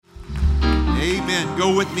Amen.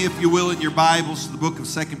 Go with me, if you will, in your Bibles to the book of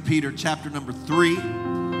 2 Peter, chapter number 3.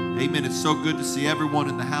 Amen. It's so good to see everyone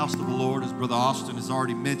in the house of the Lord. As Brother Austin has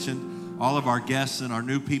already mentioned, all of our guests and our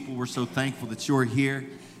new people, we're so thankful that you're here.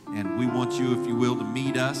 And we want you, if you will, to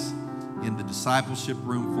meet us in the discipleship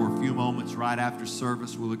room for a few moments right after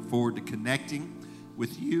service. We look forward to connecting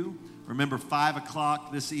with you. Remember, 5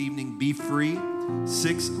 o'clock this evening, be free.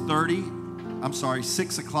 6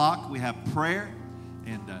 o'clock, we have prayer.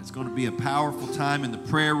 And it's going to be a powerful time in the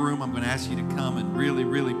prayer room. I'm going to ask you to come and really,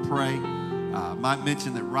 really pray. I might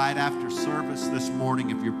mention that right after service this morning,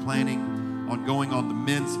 if you're planning on going on the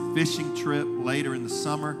men's fishing trip later in the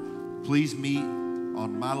summer, please meet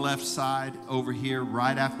on my left side over here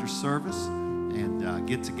right after service and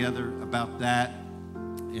get together about that.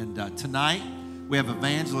 And tonight, we have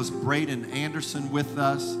evangelist Braden Anderson with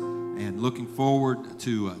us, and looking forward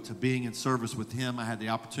to being in service with him. I had the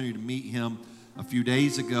opportunity to meet him a few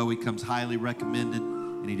days ago. He comes highly recommended,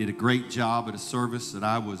 and he did a great job at a service that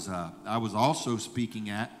I was also speaking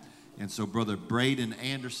at. And so Brother Braden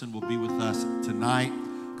Anderson will be with us tonight.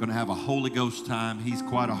 Going to have a Holy Ghost time. He's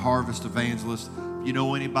quite a harvest evangelist. If you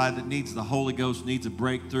know anybody that needs the Holy Ghost, needs a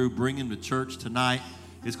breakthrough, bring him to church tonight.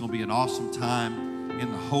 It's going to be an awesome time in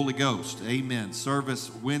the Holy Ghost. Amen. Service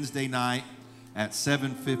Wednesday night at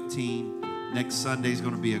 7:15. Next Sunday is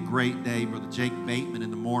going to be a great day. Brother Jake Bateman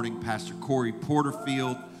in the morning, Pastor Corey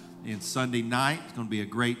Porterfield. And Sunday night, it's going to be a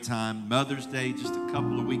great time. Mother's Day, just a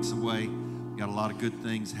couple of weeks away. Got a lot of good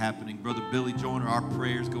things happening. Brother Billy Joyner, our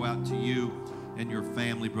prayers go out to you and your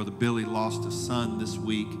family. Brother Billy lost a son this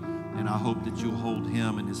week, and I hope that you'll hold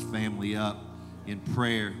him and his family up in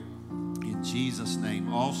prayer in Jesus'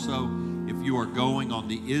 name. Also, if you are going on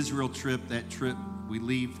the Israel trip, that trip we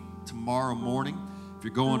leave tomorrow morning. If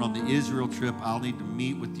you're going on the Israel trip, I'll need to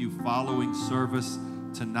meet with you following service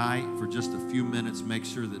tonight for just a few minutes. Make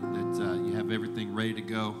sure that you have everything ready to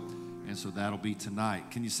go. And so that'll be tonight.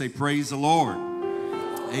 Can you say praise the Lord?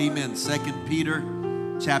 Amen. 2 Peter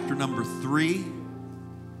chapter number 3.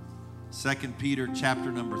 2 Peter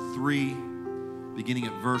chapter number 3, beginning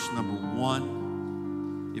at verse number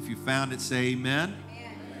 1. If you found it, say amen.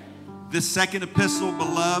 This second epistle,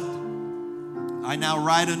 beloved, I now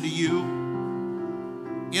write unto you,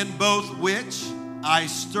 in both which I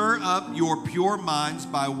stir up your pure minds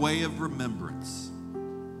by way of remembrance.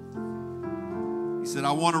 He said,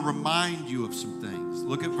 I want to remind you of some things.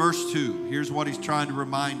 Look at verse 2. Here's what he's trying to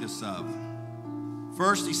remind us of.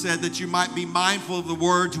 First, he said that you might be mindful of the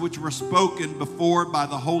words which were spoken before by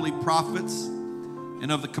the holy prophets,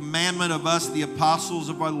 and of the commandment of us, the apostles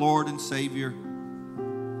of our Lord and Savior.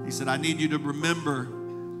 He said, I need you to remember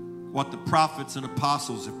what the prophets and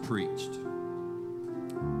apostles have preached.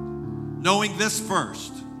 Knowing this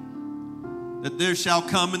first, that there shall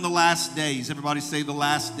come in the last days. Everybody say the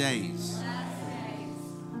last days.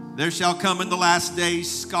 There shall come in the last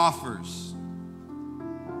days scoffers,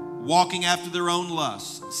 walking after their own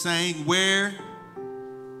lusts, saying, where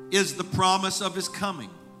is the promise of his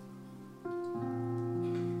coming?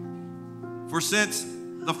 For since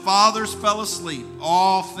the fathers fell asleep,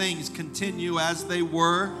 all things continue as they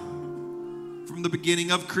were from the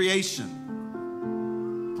beginning of creation.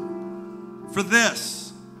 For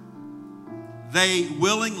this, they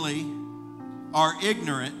willingly are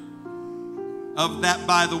ignorant of that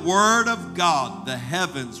by the word of God the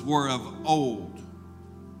heavens were of old,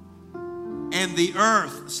 and the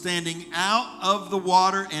earth standing out of the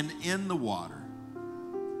water and in the water.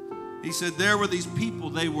 He said there were these people,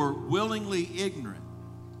 they were willingly ignorant.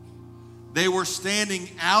 They were standing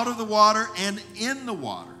out of the water and in the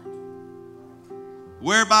water,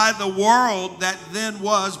 whereby the world that then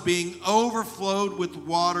was being overflowed with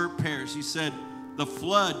water perished. He said the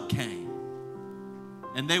flood came,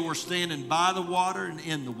 and they were standing by the water and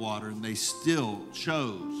in the water, and they still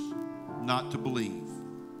chose not to believe.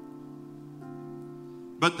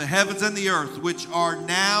 But the heavens and the earth, which are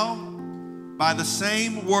now by the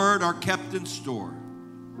same word, are kept in store,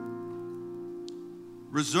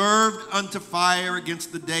 reserved unto fire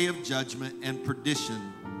against the day of judgment and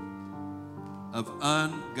perdition of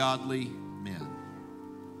ungodly men.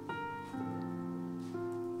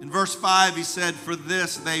 In verse 5, he said, for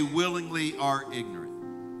this they willingly are ignorant.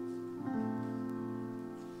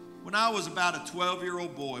 When I was about a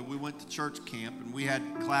 12-year-old boy, we went to church camp, and we had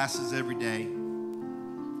classes every day.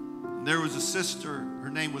 And there was a sister, her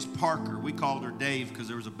name was Parker. We called her Dave because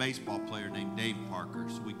there was a baseball player named Dave Parker,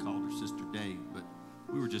 so we called her Sister Dave, but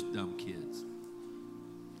we were just dumb kids.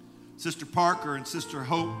 Sister Parker and Sister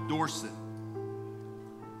Hope Dorset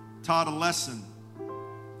taught a lesson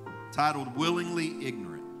titled Willingly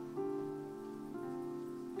Ignorant.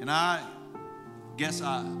 And I guess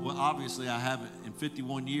obviously I haven't. In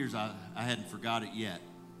 51 years, I hadn't forgot it yet.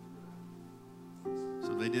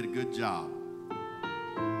 So they did a good job.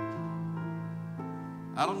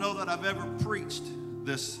 I don't know that I've ever preached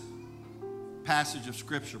this passage of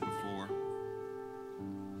Scripture before.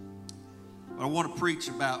 But I want to preach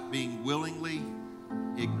about being willingly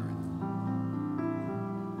ignorant.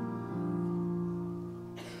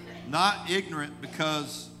 Not ignorant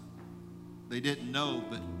because they didn't know,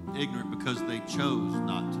 but ignorant because they chose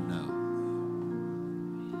not to know.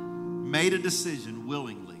 Made a decision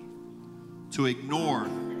willingly to ignore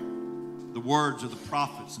the words of the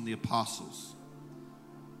prophets and the apostles.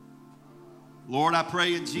 Lord, I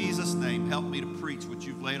pray in Jesus' name, help me to preach what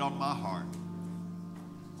you've laid on my heart.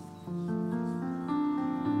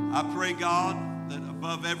 I pray, God, that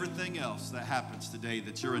above everything else that happens today,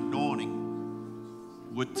 that your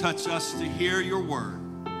anointing would touch us to hear your word.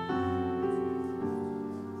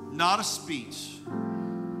 Not a speech,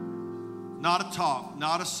 not a talk,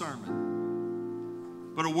 not a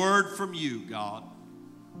sermon, but a word from you, God.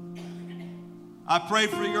 I pray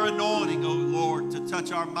for your anointing, O Lord, to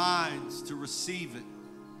touch our minds to receive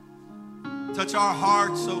it. Touch our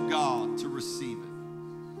hearts, O God, to receive it.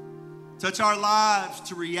 Touch our lives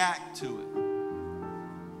to react to it.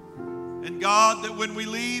 And God, that when we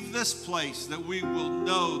leave this place, that we will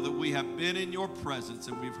know that we have been in your presence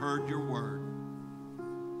and we've heard your word.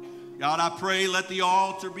 God, I pray, let the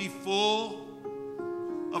altar be full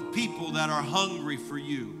of people that are hungry for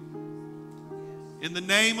you. In the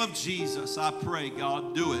name of Jesus, I pray,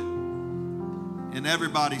 God, do it. And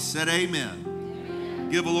everybody said amen.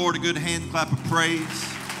 Give the Lord a good hand clap of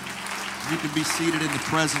praise. You can be seated in the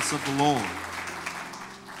presence of the Lord.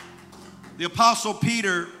 The Apostle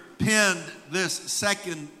Peter penned this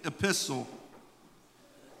second epistle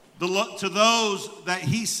to those that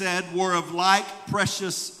he said were of like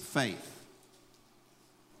precious faith.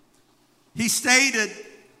 He stated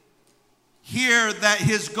here that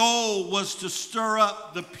his goal was to stir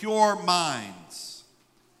up the pure minds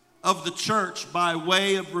of the church by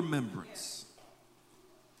way of remembrance.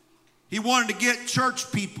 He wanted to get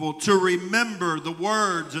church people to remember the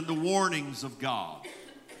words and the warnings of God.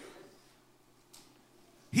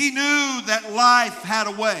 He knew that life had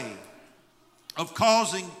a way of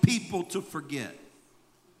causing people to forget.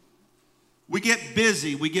 We get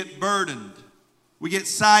busy, we get burdened, we get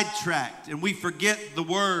sidetracked, and we forget the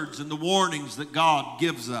words and the warnings that God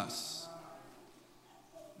gives us.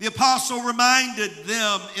 The apostle reminded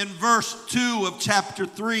them in verse 2 of chapter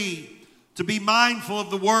 3 to be mindful of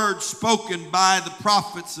the words spoken by the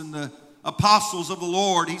prophets and the apostles of the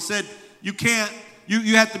Lord. He said, you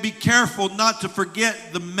have to be careful not to forget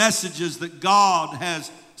the messages that God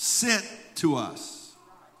has sent to us.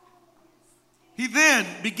 He then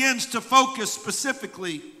begins to focus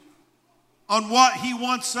specifically on what he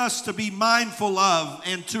wants us to be mindful of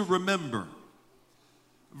and to remember.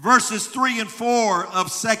 Verses 3 and 4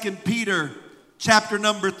 of 2 Peter chapter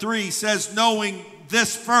number 3 says, knowing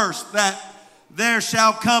this first, that there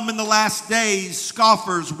shall come in the last days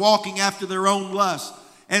scoffers walking after their own lust,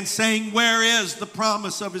 and saying, where is the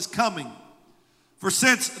promise of his coming? For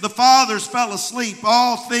since the fathers fell asleep,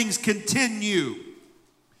 all things continue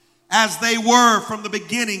as they were from the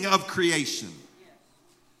beginning of creation.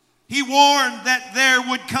 He warned that there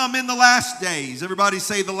would come in the last days. Everybody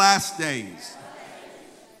say the last days.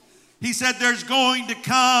 He said there's going to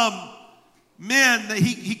come men that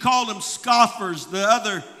he called them scoffers.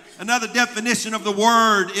 Another definition of the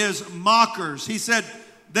word is mockers. He said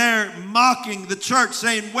they're mocking the church,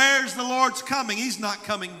 saying, where's the Lord's coming? He's not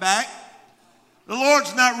coming back. The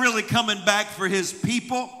Lord's not really coming back for his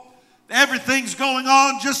people. Everything's going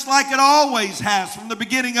on just like it always has from the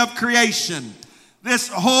beginning of creation. This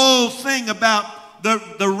whole thing about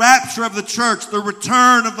the rapture of the church, the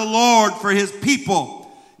return of the Lord for his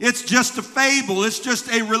people, it's just a fable. It's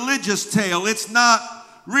just a religious tale. It's not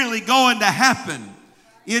really going to happen.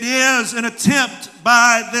 It is an attempt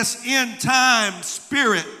by this end time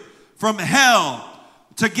spirit from hell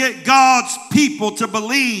to get God's people to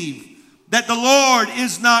believe that the Lord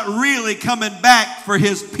is not really coming back for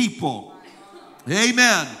his people.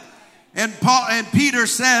 Amen. And Peter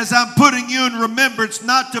says, I'm putting you in remembrance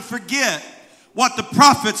not to forget what the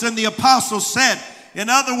prophets and the apostles said. In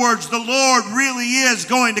other words, the Lord really is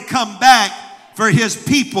going to come back for his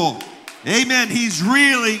people. Amen. He's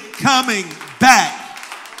really coming back.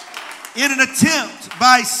 In an attempt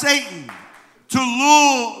by Satan to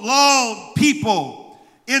lull people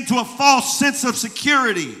into a false sense of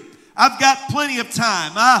security. I've got plenty of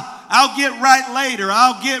time. I'll get right later.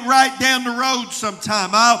 I'll get right down the road sometime.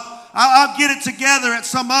 I'll get it together at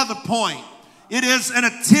some other point. It is an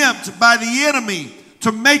attempt by the enemy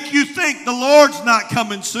to make you think the Lord's not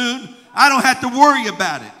coming soon. I don't have to worry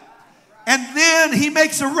about it. And then he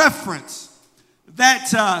makes a reference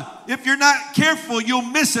that if you're not careful, you'll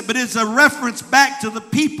miss it. But it's a reference back to the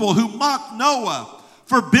people who mocked Noah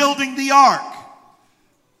for building the ark.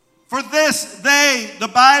 For this,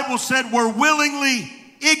 the Bible said, were willingly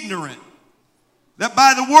ignorant that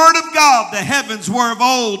by the word of God the heavens were of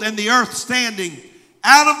old, and the earth standing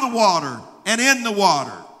out of the water and in the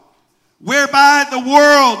water, whereby the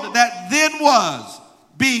world that then was,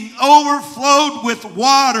 being overflowed with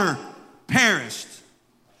water, perished.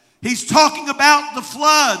 He's talking about the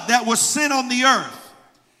flood that was sent on the earth,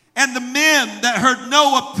 and the men that heard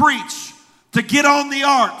Noah preach to get on the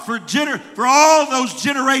ark for all those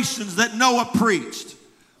generations that Noah preached.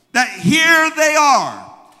 That here they are,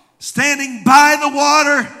 standing by the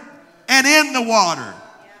water and in the water,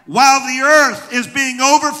 while the earth is being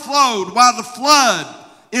overflowed, while the flood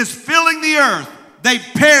is filling the earth. They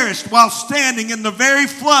perished while standing in the very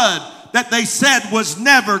flood that they said was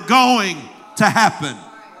never going to happen.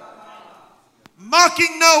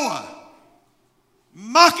 Mocking Noah,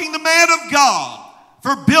 mocking the man of God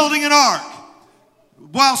for building an ark,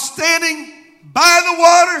 while standing by the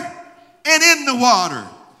water and in the water.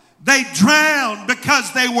 They drowned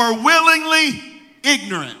because they were willingly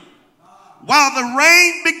ignorant. While the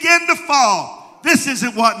rain began to fall, this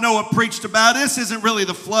isn't what Noah preached about. This isn't really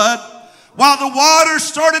the flood. While the water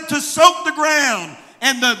started to soak the ground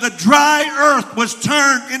and the dry earth was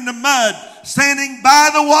turned into mud, standing by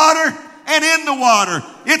the water and in the water.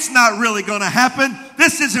 It's not really going to happen.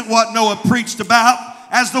 This isn't what Noah preached about.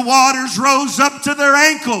 As the waters rose up to their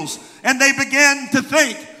ankles and they began to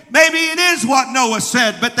think, maybe it is what Noah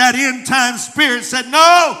said, but that end time spirit said,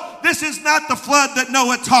 no, this is not the flood that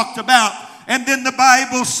Noah talked about. And then the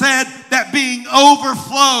Bible said that being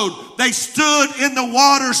overflowed, they stood in the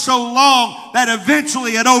water so long that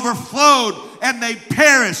eventually it overflowed and they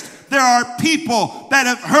perished. There are people that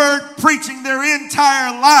have heard preaching their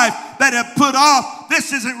entire life that have put off,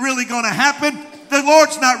 this isn't really going to happen. The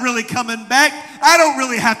Lord's not really coming back. I don't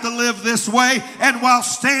really have to live this way. And while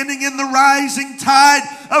standing in the rising tide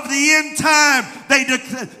of the end time, they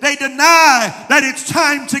deny that it's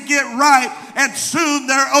time to get right. And soon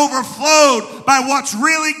they're overflowed by what's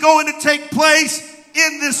really going to take place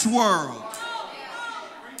in this world.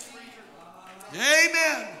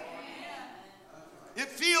 Amen. It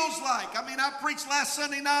feels like, I preached last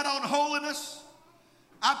Sunday night on holiness.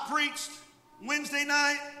 I preached Wednesday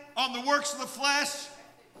night on the works of the flesh.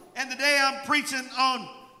 And today I'm preaching on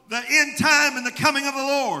the end time and the coming of the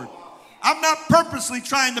Lord. I'm not purposely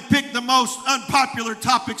trying to pick the most unpopular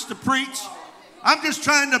topics to preach. I'm just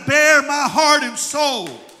trying to bare my heart and soul,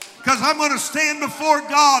 because I'm going to stand before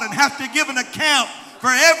God and have to give an account for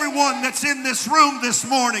everyone that's in this room this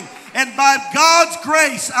morning. And by God's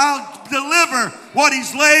grace, I'll deliver what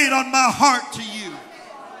He's laid on my heart to you.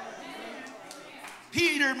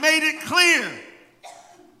 Peter made it clear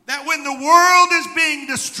that when the world is being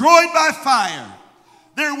destroyed by fire,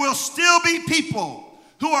 there will still be people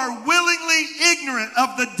who are willingly ignorant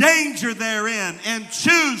of the danger therein and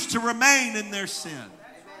choose to remain in their sin.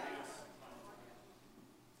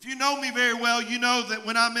 If you know me very well, you know that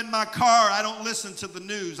when I'm in my car, I don't listen to the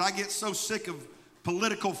news. I get so sick of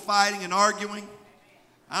political fighting and arguing.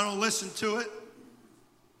 I don't listen to it.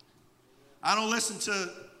 I don't listen to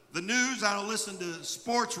the news. I don't listen to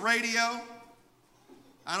sports radio.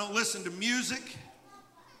 I don't listen to music.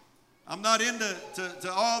 I'm not into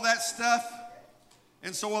all that stuff.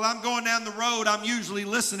 And so while I'm going down the road, I'm usually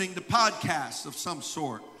listening to podcasts of some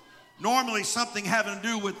sort. Normally something having to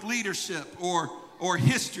do with leadership or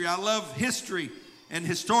history. I love history and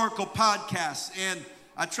historical podcasts. And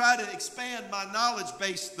I try to expand my knowledge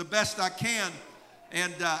base the best I can.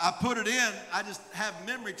 And I put it in. I just have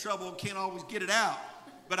memory trouble and can't always get it out.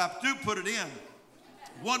 But I do put it in.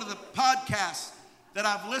 One of the podcasts that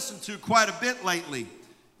I've listened to quite a bit lately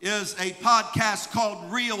is a podcast called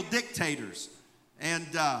Real Dictators. And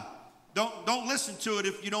don't listen to it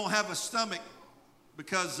if you don't have a stomach,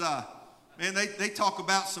 because they talk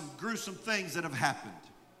about some gruesome things that have happened.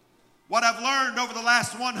 What I've learned over the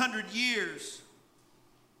last 100 years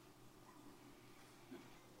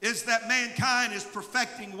is that mankind is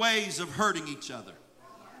perfecting ways of hurting each other.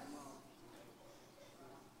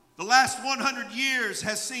 The last 100 years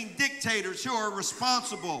has seen dictators who are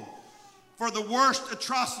responsible for the worst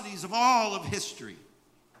atrocities of all of history.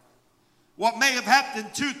 What may have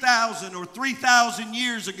happened 2,000 or 3,000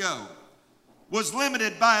 years ago was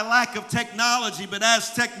limited by a lack of technology, but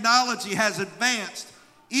as technology has advanced,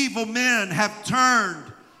 evil men have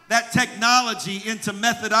turned that technology into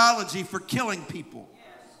methodology for killing people.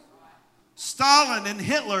 Stalin and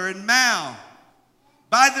Hitler and Mao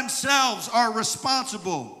by themselves are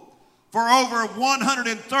responsible for over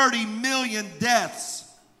 130 million deaths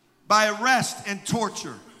by arrest and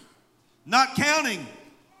torture, not counting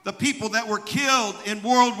the people that were killed in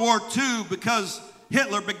World War II because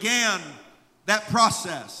Hitler began that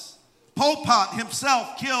process. Pol Pot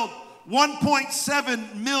himself killed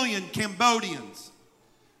 1.7 million Cambodians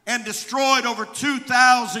and destroyed over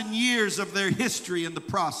 2,000 years of their history in the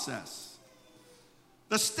process.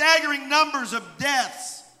 The staggering numbers of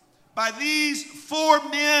deaths by these four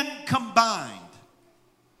men combined,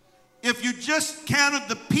 if you just counted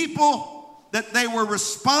the people that they were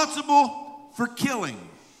responsible for killing,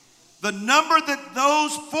 the number that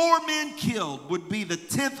those four men killed would be the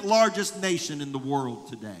 10th largest nation in the world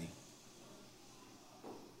today.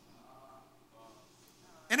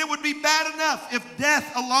 And it would be bad enough if death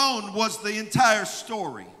alone was the entire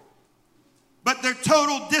story. But their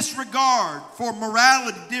total disregard for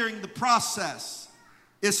morality during the process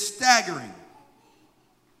is staggering.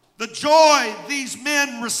 The joy these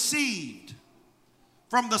men received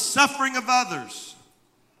from the suffering of others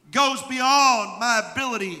goes beyond my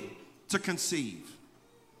ability to conceive.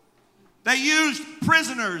 They used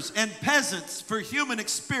prisoners and peasants for human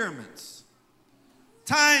experiments,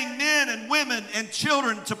 tying men and women and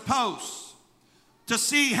children to posts to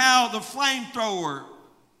see how the flamethrower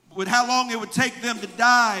how long it would take them to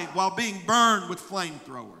die while being burned with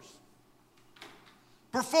flamethrowers.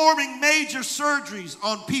 Performing major surgeries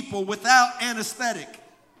on people without anesthetic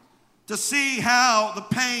to see how the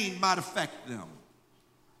pain might affect them.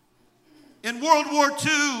 In World War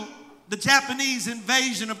II, the Japanese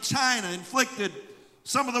invasion of China inflicted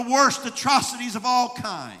some of the worst atrocities of all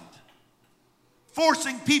kind,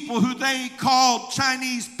 forcing people who they called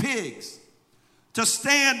Chinese pigs to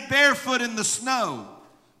stand barefoot in the snow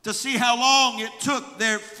to see how long it took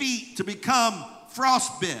their feet to become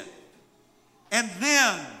frostbit. And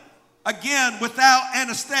then, again, without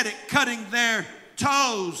anesthetic, cutting their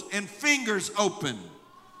toes and fingers open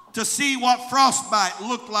to see what frostbite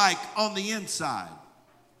looked like on the inside.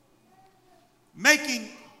 Making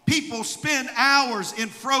people spend hours in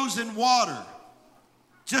frozen water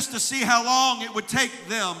just to see how long it would take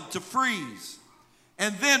them to freeze.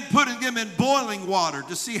 And then putting them in boiling water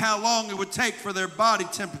to see how long it would take for their body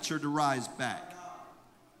temperature to rise back.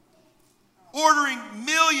 Ordering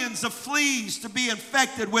millions of fleas to be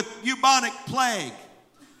infected with bubonic plague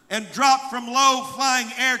and dropped from low-flying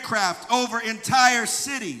aircraft over entire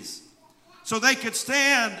cities so they could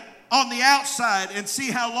stand on the outside and see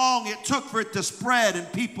how long it took for it to spread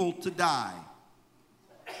and people to die.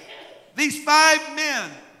 These 5 men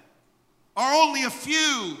are only a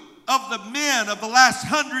few of the men of the last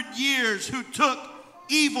 100 years who took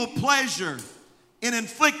evil pleasure in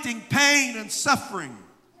inflicting pain and suffering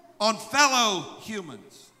on fellow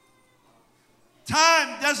humans.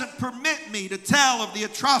 Time doesn't permit me to tell of the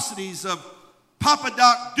atrocities of Papa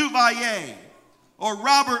Doc Duvalier or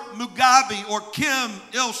Robert Mugabe or Kim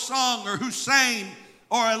Il-sung or Hussein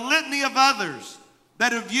or a litany of others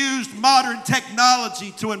that have used modern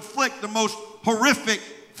technology to inflict the most horrific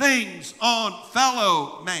things on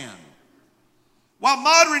fellow man. While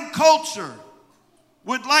modern culture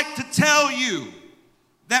would like to tell you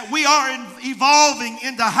that we are evolving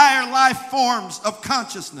into higher life forms of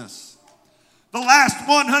consciousness, the last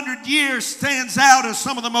 100 years stands out as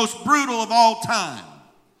some of the most brutal of all time.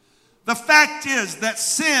 The fact is that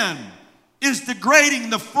sin is degrading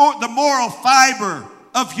the moral fiber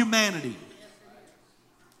of humanity.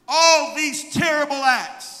 All these terrible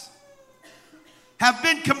acts have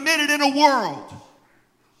been committed in a world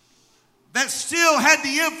that still had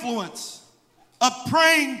the influence of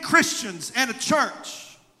praying Christians and a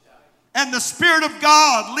church and the Spirit of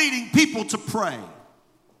God leading people to pray.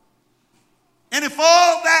 And if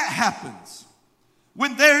all that happens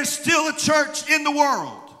when there is still a church in the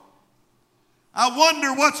world, I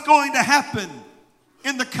wonder what's going to happen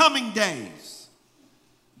in the coming days.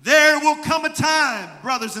 There will come a time,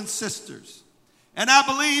 brothers and sisters, and I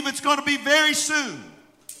believe it's going to be very soon,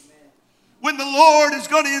 when the Lord is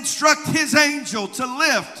going to instruct his angel to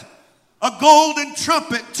lift a golden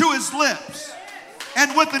trumpet to his lips.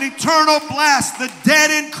 And with an eternal blast, the dead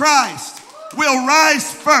in Christ will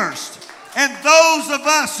rise first. And those of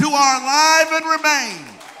us who are alive and remain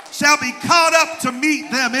shall be caught up to meet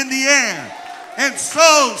them in the air. And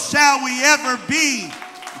so shall we ever be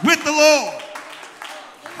with the Lord.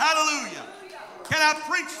 Hallelujah. Can I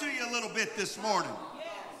preach to you a little bit this morning?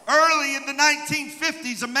 Early in the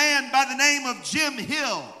 1950s, a man by the name of Jim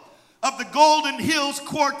Hill of the Golden Hills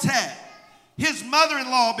Quartet, his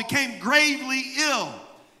mother-in-law became gravely ill,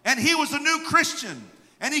 and he was a new Christian,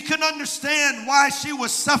 and he couldn't understand why she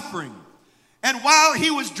was suffering. And while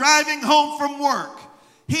he was driving home from work,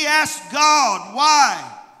 he asked God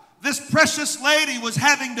why this precious lady was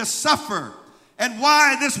having to suffer and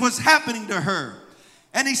why this was happening to her.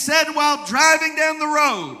 And he said while driving down the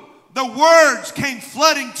road, the words came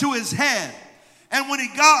flooding to his head. And when he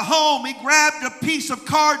got home, he grabbed a piece of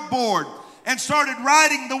cardboard and started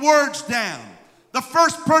writing the words down. The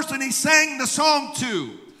first person he sang the song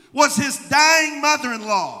to was his dying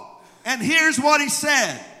mother-in-law. And here's what he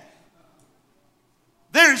said.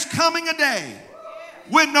 There's coming a day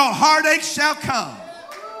when no heartache shall come,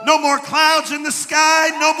 no more clouds in the sky,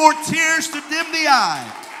 no more tears to dim the eye,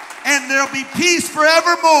 and there'll be peace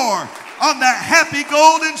forevermore on that happy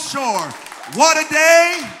golden shore. What a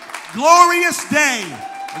day, glorious day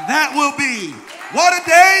that will be. What a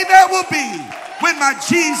day that will be when my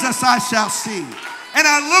Jesus I shall see. And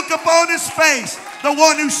I look upon his face, the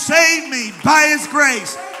one who saved me by his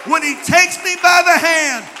grace, when he takes me by the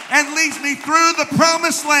hand and leads me through the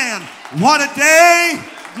promised land. What a day,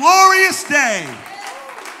 glorious day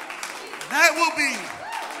that will be.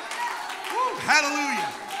 Woo,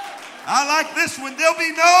 hallelujah. I like this one. There'll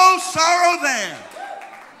be no sorrow there.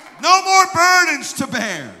 No more burdens to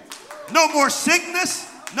bear. No more sickness.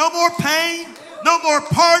 No more pain. No more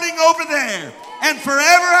parting over there. And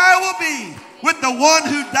forever I will be with the one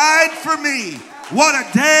who died for me. What a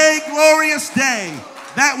day, glorious day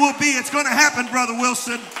that will be. It's going to happen, Brother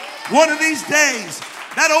Wilson. One of these days,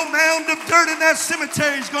 that old mound of dirt in that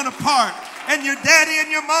cemetery is going to part. And your daddy and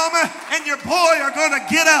your mama and your boy are going to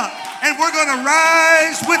get up. And we're going to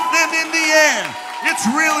rise with them in the air. It's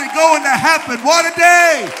really going to happen. What a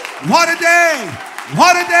day. What a day.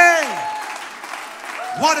 What a day.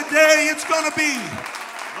 What a day it's going to be.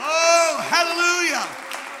 Oh, hallelujah.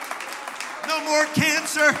 No more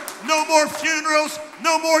cancer. No more funerals.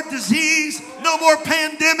 No more disease. No more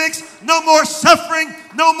pandemics. No more suffering.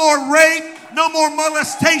 No more rape. No more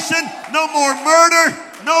molestation. No more murder.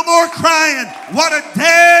 No more crying. What a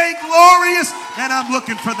day, glorious. And I'm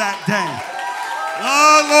looking for that day.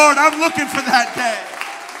 Oh, Lord, I'm looking for that day.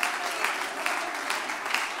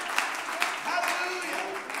 Hallelujah.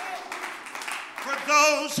 For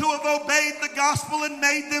those who have obeyed the gospel and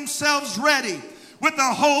made themselves ready with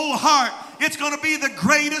a whole heart, it's going to be the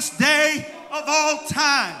greatest day of all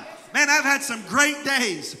time. Man, I've had some great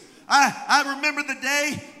days. I remember the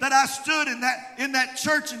day that I stood in that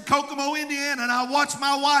church in Kokomo, Indiana, and I watched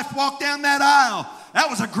my wife walk down that aisle. That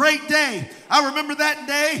was a great day. I remember that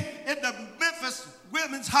day at the Memphis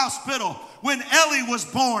Women's Hospital when Ellie was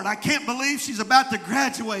born. I can't believe she's about to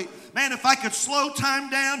graduate. Man, if I could slow time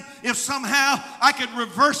down, if somehow I could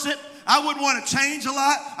reverse it, I wouldn't want to change a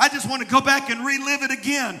lot. I just want to go back and relive it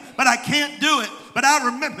again, but I can't do it. But I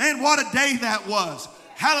remember, man, what a day that was.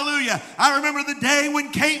 Hallelujah. I remember the day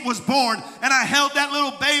when Kate was born and I held that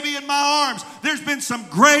little baby in my arms. There's been some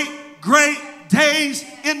great, great days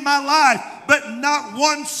in my life, but not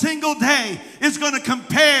one single day is going to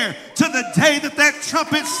compare to the day that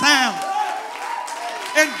trumpet sounds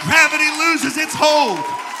and gravity loses its hold.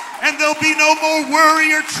 And there'll be no more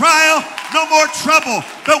worry or trial, no more trouble,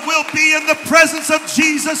 but we'll be in the presence of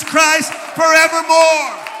Jesus Christ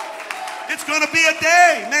forevermore. It's going to be a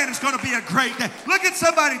day. Man, it's going to be a great day. Look at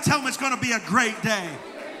somebody, tell them it's going to be a great day.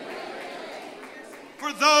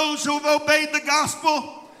 For those who have obeyed the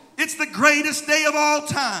gospel, it's the greatest day of all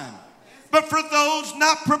time. But for those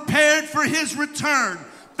not prepared for his return,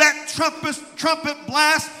 that trumpet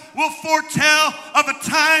blast will foretell of a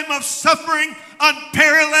time of suffering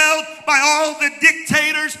unparalleled by all the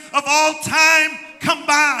dictators of all time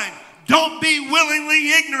combined. Don't be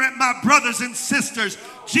willingly ignorant, my brothers and sisters.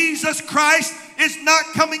 Jesus Christ is not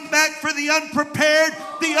coming back for the unprepared,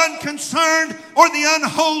 the unconcerned, or the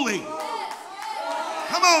unholy.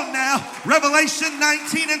 Come on now. Revelation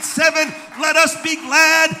 19:7. Let us be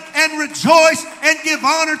glad and rejoice and give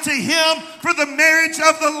honor to him, for the marriage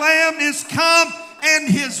of the Lamb is come, and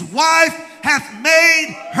his wife hath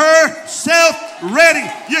made herself ready.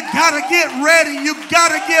 You gotta get ready. You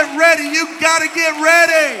gotta get ready. You gotta get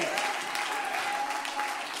ready.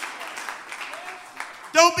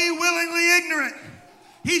 Don't be willingly ignorant.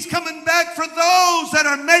 He's coming back for those that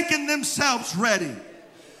are making themselves ready.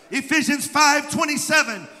 Ephesians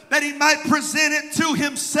 5:27, that he might present it to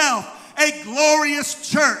himself, a glorious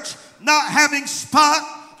church, not having spot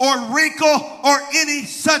or wrinkle or any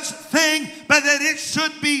such thing, but that it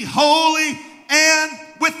should be holy and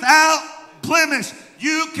without blemish.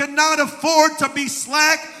 You cannot afford to be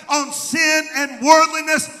slack on sin and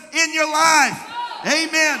worldliness in your life.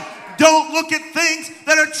 Amen. Don't look at things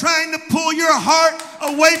that are trying to pull your heart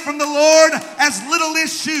away from the Lord as little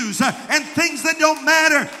issues and things that don't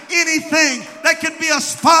matter. Anything that could be a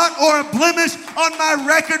spot or a blemish on my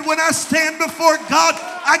record when I stand before God,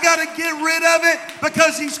 I got to get rid of it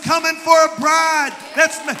because He's coming for a bride.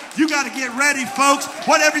 You got to get ready, folks.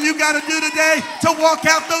 Whatever you got to do today to walk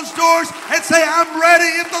out those doors and say, I'm ready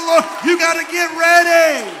in the Lord. You got to get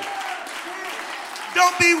ready.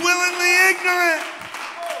 Don't be willingly ignorant.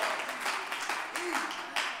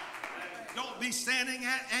 Don't be standing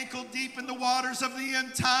ankle deep in the waters of the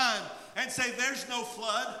end time and say, there's no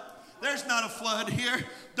flood. There's not a flood here.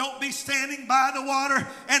 Don't be standing by the water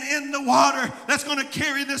and in the water that's going to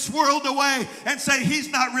carry this world away and say, He's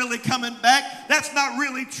not really coming back. That's not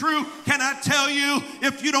really true. Can I tell you,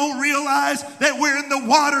 if you don't realize that we're in the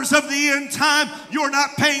waters of the end time, you're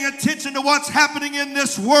not paying attention to what's happening in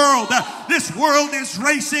this world. This world is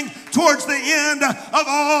racing towards the end of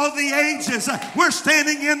all the ages. We're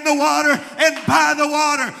standing in the water and by the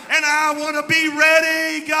water, and I want to be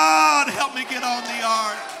ready. God, help me get on the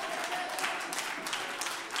ark.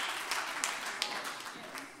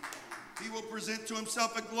 He will present to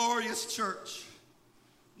Himself a glorious church,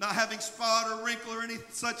 not having spot or wrinkle or any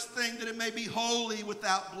such thing, that it may be holy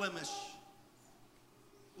without blemish.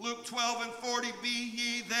 Luke 12:40, be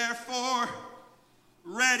ye therefore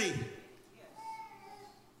ready.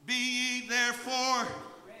 Be ye therefore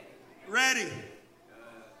ready.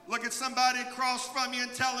 Look at somebody across from you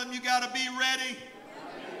and tell them you got to be ready.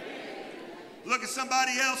 Look at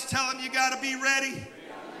somebody else, tell them you got to be ready.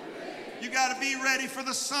 You got to be ready, for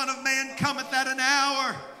the Son of Man cometh at an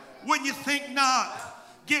hour when you think not.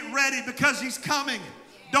 Get ready because He's coming.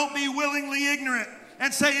 Don't be willingly ignorant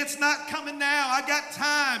and say, it's not coming now. I got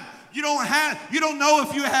time. You don't know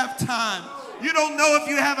if you have time. You don't know if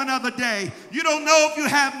you have another day. You don't know if you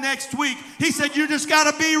have next week. He said you just got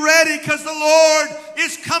to be ready because the Lord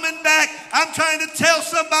is coming back. I'm trying to tell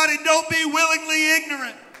somebody, don't be willingly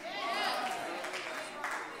ignorant.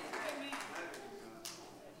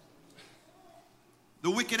 The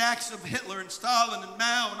wicked acts of Hitler and Stalin and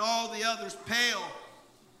Mao and all the others pale,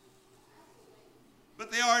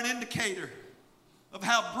 but they are an indicator of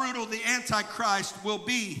how brutal the Antichrist will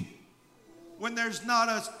be when there's not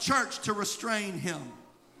a church to restrain him.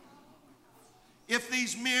 If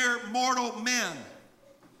these mere mortal men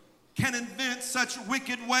can invent such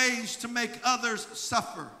wicked ways to make others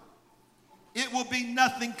suffer, it will be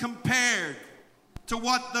nothing compared to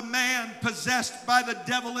what the man possessed by the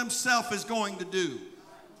devil himself is going to do.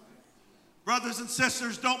 Brothers and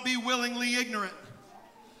sisters, don't be willingly ignorant.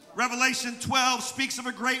 Revelation 12 speaks of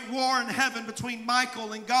a great war in heaven between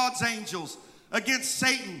Michael and God's angels against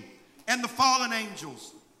Satan and the fallen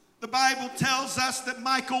angels. The Bible tells us that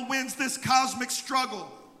Michael wins this cosmic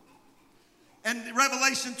struggle. And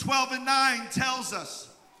Revelation 12:9 tells us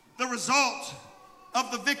the result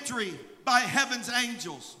of the victory by heaven's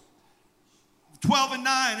angels.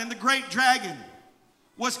 12:9, and the great dragon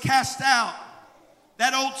was cast out,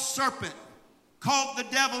 that old serpent called the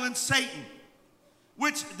devil and Satan,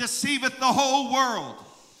 which deceiveth the whole world.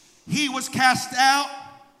 He was cast out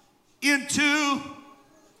into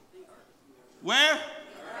where?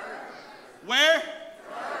 Where?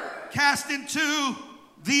 Cast into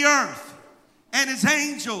the earth. And his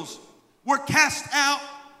angels were cast out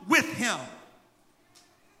with him.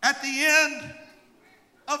 At the end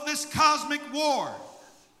of this cosmic war,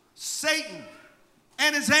 Satan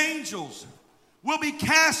and his angels will be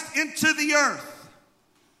cast into the earth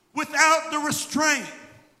without the restraint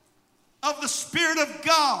of the Spirit of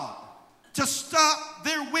God to stop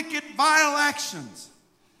their wicked, vile actions.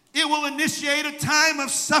 It will initiate a time of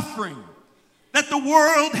suffering that the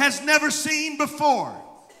world has never seen before.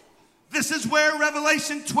 This is where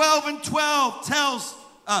Revelation 12:12 tells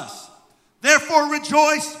us, therefore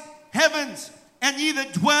rejoice, heavens, and ye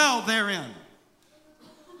that dwell therein.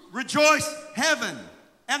 Rejoice, heaven,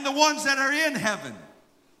 and the ones that are in heaven.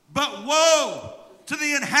 But woe to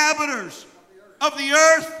the inhabitants of the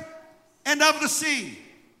earth and of the sea.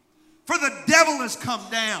 For the devil is come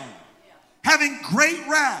down, having great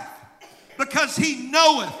wrath, because he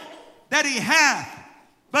knoweth that he hath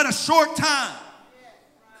but a short time.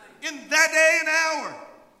 In that day and hour,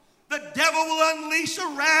 the devil will unleash a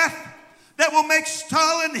wrath that will make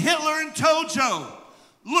Stalin, Hitler, and Tojo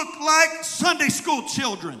look like Sunday school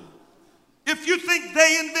children. If you think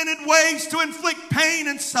they invented ways to inflict pain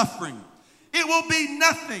and suffering, it will be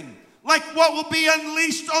nothing like what will be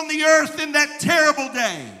unleashed on the earth in that terrible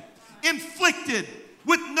day, inflicted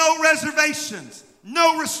with no reservations,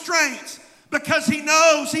 no restraints, because he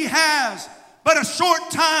knows he has but a short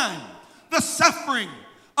time. The suffering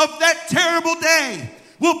of that terrible day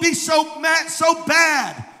will be so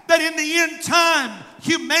bad that in the end time,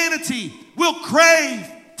 humanity will crave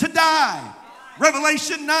to die.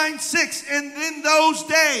 Revelation 9:6, and in those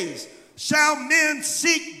days shall men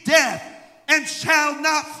seek death and shall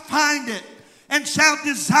not find it, and shall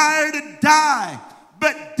desire to die,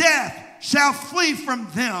 but death shall flee from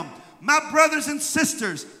them. My brothers and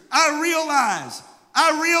sisters, I realize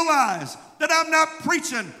that I'm not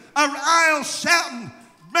preaching an aisle shouting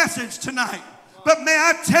message tonight. But may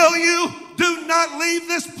I tell you, do not leave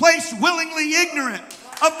this place willingly ignorant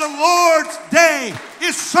of the Lord's day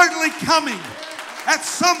is certainly coming. At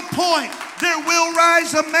some point, there will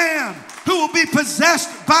rise a man who will be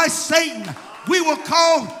possessed by Satan. We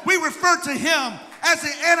refer to him as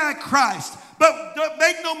the Antichrist. But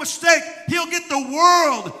make no mistake, he'll get the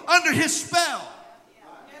world under his spell.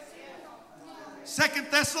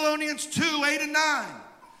 2 Thessalonians 2:8-9.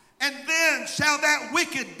 And then shall that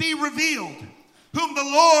wicked be revealed, whom the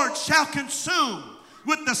Lord shall consume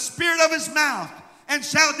with the spirit of his mouth, and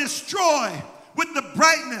shall destroy with the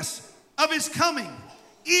brightness of his coming.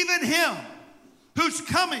 Even him whose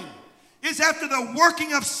coming is after the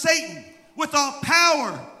working of Satan with all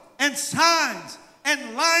power and signs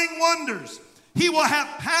and lying wonders. He will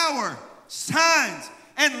have power, signs,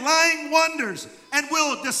 and lying wonders, and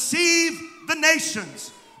will deceive the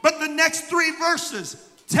nations. But the next 3 verses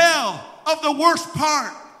tell of the worst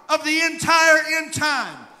part of the entire end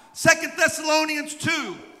time. 2 Thessalonians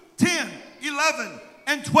 2:10, 11,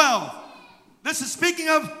 and 12. This is speaking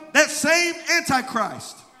of that same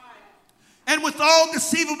Antichrist. And with all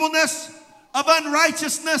deceivableness of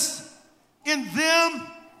unrighteousness in them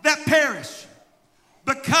that perish,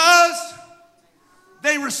 because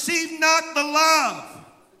they receive not the love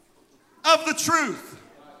of the truth,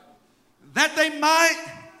 that they might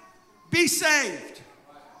be saved.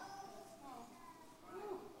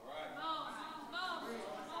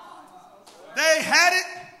 They had it,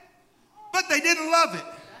 but they didn't love it.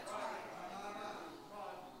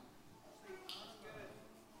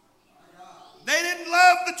 They didn't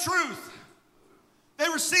love the truth. They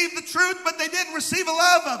received the truth, but they didn't receive a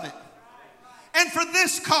love of it. And for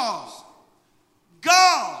this cause,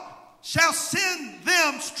 God shall send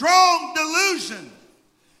them strong delusion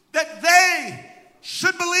that they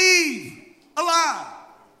should believe a lie.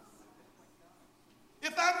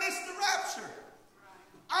 If I miss the rapture,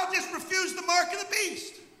 I'll just refuse the mark of the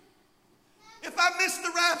beast. If I miss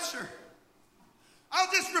the rapture, I'll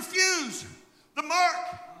just refuse the mark.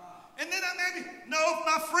 And then no,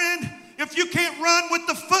 my friend, if you can't run with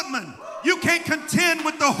the footmen, you can't contend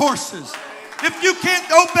with the horses. If you can't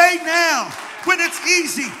obey now, when it's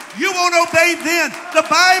easy, you won't obey then. The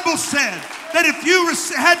Bible said that if you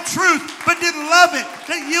had truth but didn't love it,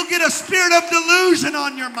 that you'll get a spirit of delusion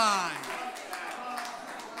on your mind.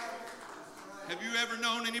 Have you ever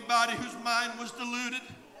known anybody whose mind was deluded?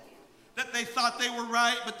 That they thought they were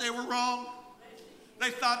right, but they were wrong? They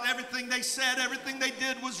thought everything they said, everything they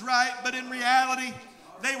did was right, but in reality,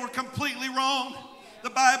 they were completely wrong. The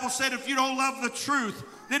Bible said if you don't love the truth,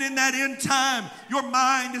 then in that end time, your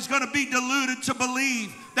mind is going to be deluded to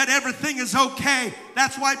believe that everything is okay.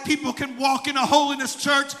 That's why people can walk in a holiness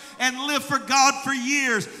church and live for God for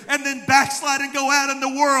years and then backslide and go out in the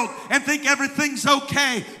world and think everything's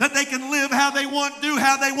okay, that they can live how they want, do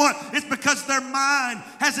how they want. It's because their mind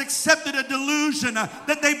has accepted a delusion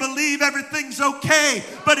that they believe everything's okay,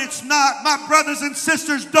 but it's not. My brothers and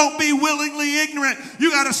sisters, don't be willingly ignorant. You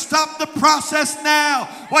got to stop the process now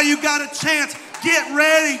while you got a chance. Get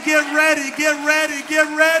ready, get ready, get ready,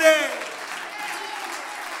 get ready.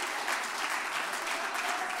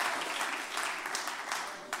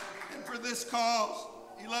 And for this cause,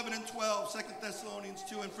 11 and 12, 2 Thessalonians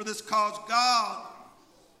 2, and for this cause God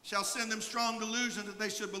shall send them strong delusion that they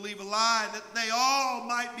should believe a lie, that they all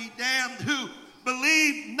might be damned who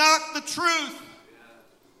believed not the truth,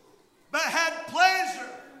 but had pleasure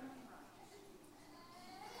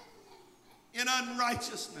in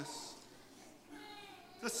unrighteousness.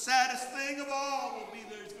 The saddest thing of all will be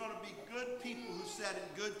there's going to be good people who sat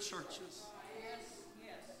in good churches.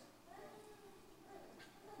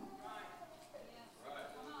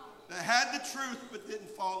 That had the truth but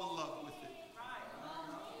didn't fall in love with it.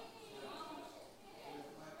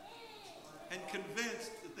 And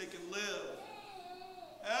convinced that they can live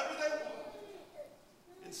however they want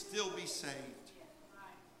and still be saved.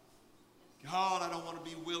 God, I don't want to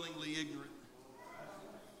be willingly ignorant.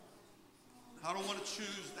 I don't want to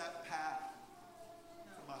choose that path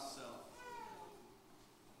for myself.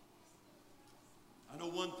 I know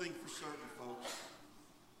one thing for certain, folks.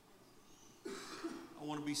 I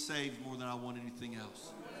want to be saved more than I want anything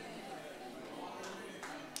else.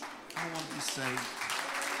 I want to be saved.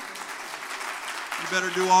 You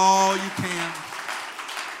better do all you can.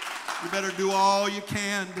 You better do all you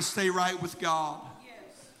can to stay right with God.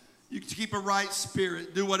 You keep a right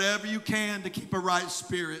spirit. Do whatever you can to keep a right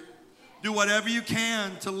spirit. Do whatever you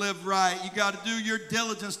can to live right. You got to do your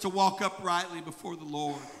diligence to walk uprightly before the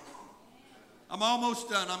Lord. I'm almost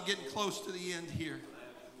done. I'm getting close to the end here.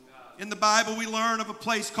 In the Bible, we learn of a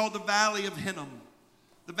place called the Valley of Hinnom.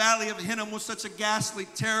 The Valley of Hinnom was such a ghastly,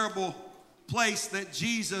 terrible place that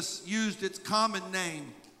Jesus used its common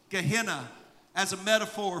name, Gehenna, as a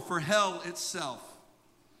metaphor for hell itself.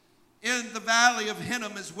 In the Valley of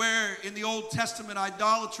Hinnom is where, in the Old Testament,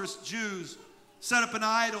 idolatrous Jews set up an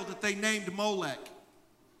idol that they named Molech.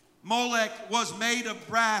 Molech was made of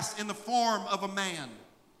brass in the form of a man.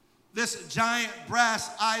 This giant brass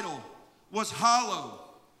idol was hollow,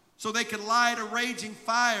 so they could light a raging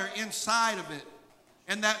fire inside of it,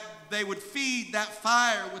 and that they would feed that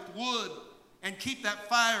fire with wood and keep that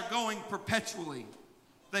fire going perpetually.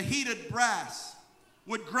 The heated brass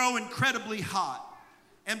would grow incredibly hot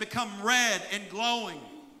and become red and glowing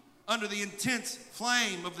under the intense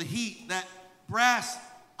flame of the heat. That brass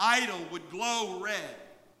idol would glow red.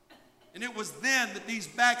 And it was then that these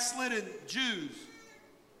backslidden Jews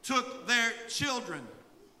took their children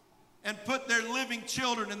and put their living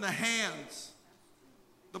children in the hands,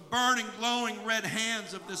 the burning, glowing red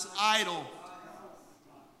hands of this idol,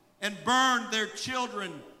 and burned their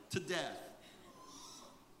children to death.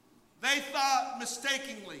 They thought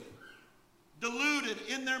mistakenly, deluded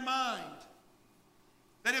in their mind,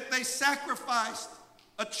 that if they sacrificed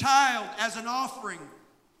a child as an offering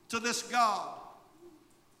to this God,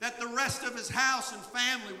 that the rest of his house and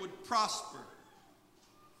family would prosper.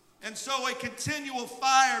 And so a continual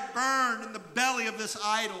fire burned in the belly of this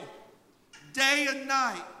idol. Day and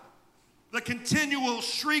night, the continual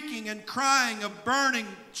shrieking and crying of burning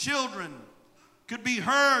children could be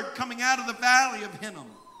heard coming out of the Valley of Hinnom.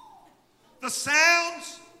 The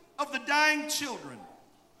sounds of the dying children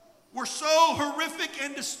were so horrific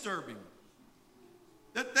and disturbing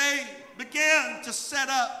that they began to set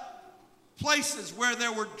up places where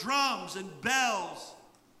there were drums and bells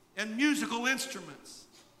and musical instruments.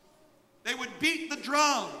 They would beat the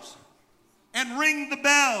drums and ring the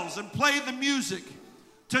bells and play the music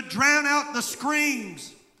to drown out the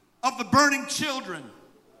screams of the burning children.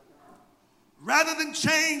 Rather than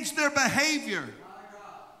change their behavior,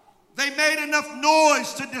 they made enough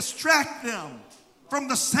noise to distract them from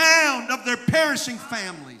the sound of their perishing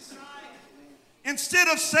families. Instead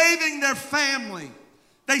of saving their family,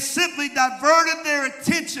 they simply diverted their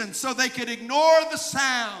attention so they could ignore the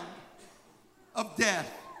sound of death.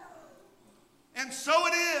 And so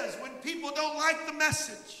it is when people don't like the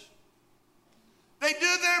message. They do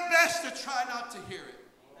their best to try not to hear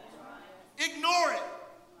it. Ignore it.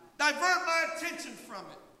 Divert my attention from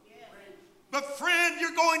it. But friend,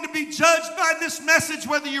 you're going to be judged by this message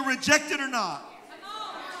whether you reject it or not.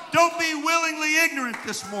 Don't be willingly ignorant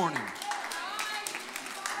this morning.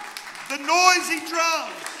 The noisy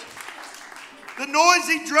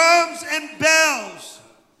drums and bells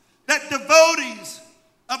that devotees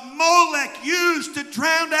of Molech used to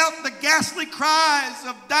drown out the ghastly cries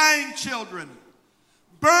of dying children,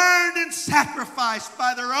 burned and sacrificed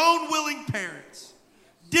by their own willing parents,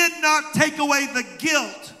 did not take away the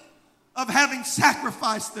guilt of having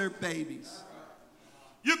sacrificed their babies.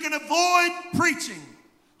 You can avoid preaching.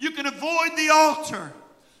 You can avoid the altar.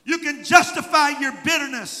 You can justify your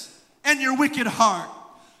bitterness and your wicked heart.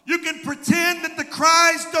 You can pretend that the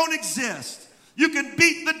cries don't exist. You can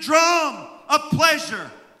beat the drum of pleasure.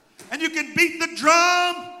 And you can beat the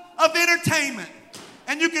drum of entertainment.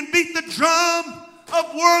 And you can beat the drum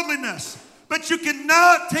of worldliness. But you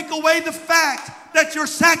cannot take away the fact that you're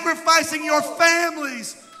sacrificing your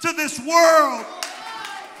families to this world.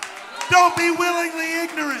 Don't be willingly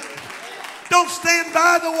ignorant. Don't stand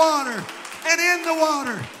by the water and in the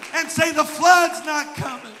water and say the flood's not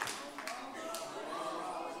coming.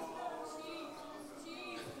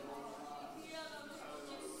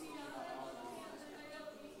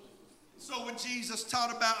 So when Jesus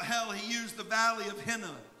taught about hell, he used the Valley of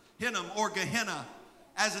Hinnom or Gehenna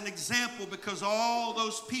as an example, because all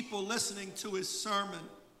those people listening to his sermon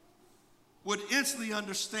would instantly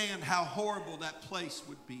understand how horrible that place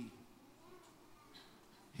would be.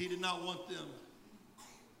 He did not want them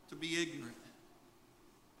to be ignorant.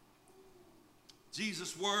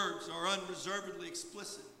 Jesus' words are unreservedly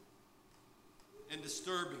explicit and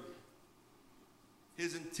disturbing.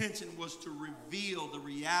 His intention was to reveal the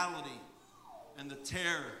reality and the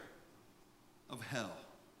terror of hell.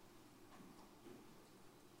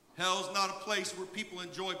 Hell's not a place where people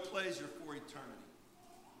enjoy pleasure for eternity.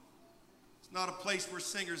 It's It's not a place where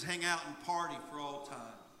singers hang out and party for all time.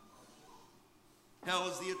 Hell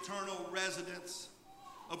is the eternal residence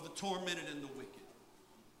of the tormented and the wicked,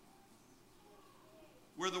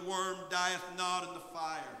 where the worm dieth not and the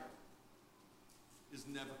fire is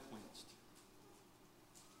never quenched.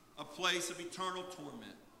 A place of eternal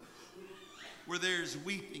torment, where there is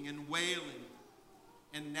weeping and wailing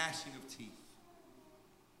and gnashing of teeth.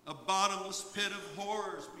 A bottomless pit of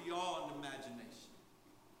horrors beyond imagination.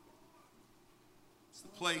 It's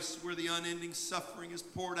the place where the unending suffering is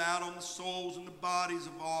poured out on the souls and the bodies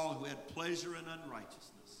of all who had pleasure in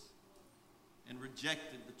unrighteousness and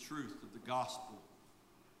rejected the truth of the gospel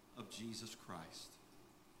of Jesus Christ.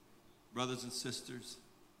 Brothers and sisters,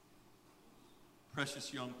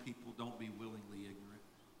 precious young people, don't be willingly ignorant.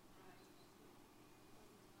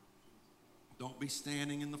 Don't be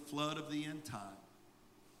standing in the flood of the end time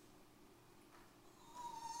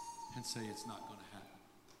and say it's not going to happen.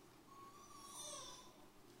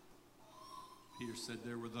 Peter said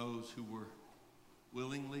there were those who were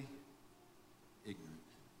willingly ignorant,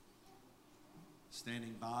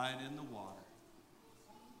 standing by and in the water,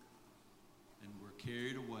 and were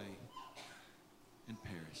carried away and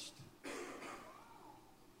perished.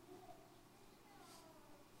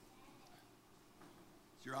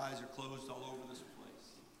 As your eyes are closed all over this place,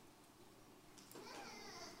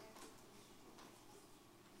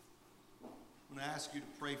 I'm going to ask you to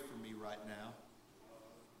pray for me right now.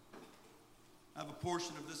 I have a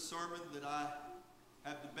portion of this sermon that I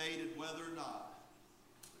have debated whether or not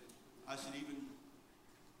I should even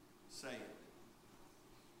say it.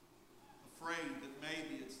 Afraid that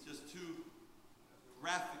maybe it's just too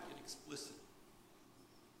graphic and explicit.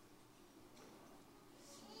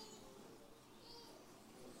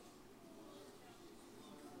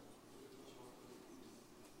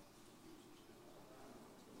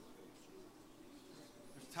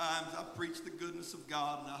 Times I preach the goodness of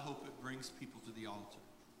God and I hope it brings people to the altar.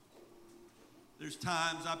 There's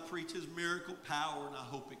times I preach his miracle power and I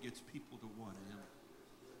hope it gets people to want him.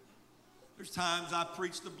 There's times I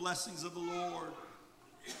preach the blessings of the Lord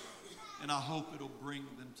and I hope it'll bring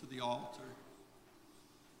them to the altar.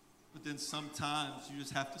 But then sometimes you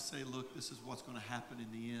just have to say, look, this is what's going to happen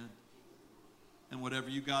in the end. And whatever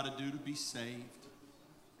you got to do to be saved,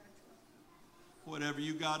 whatever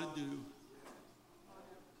you got to do,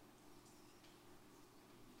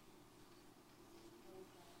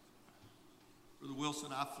 Brother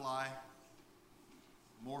Wilson, I fly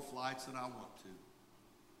more flights than I want to.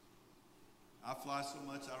 I fly so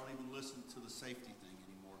much I don't even listen to the safety thing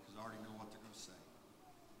anymore because I already know what they're going to say.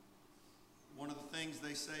 One of the things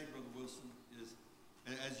they say, Brother Wilson, is,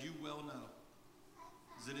 as you well know,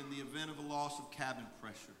 is that in the event of a loss of cabin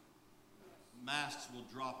pressure, masks will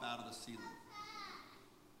drop out of the ceiling.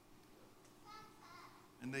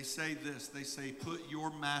 And they say this, they say, put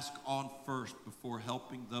your mask on first before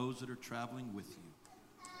helping those that are traveling with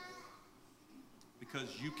you.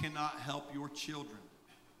 Because you cannot help your children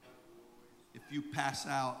if you pass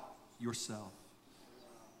out yourself.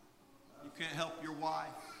 You can't help your wife.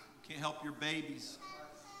 You can't help your babies.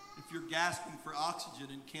 If you're gasping for oxygen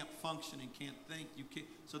and can't function and can't think, you can't.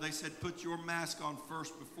 So they said, put your mask on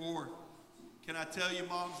first before. Can I tell you,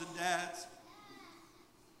 moms and dads,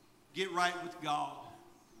 get right with God.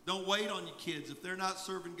 Don't wait on your kids. If they're not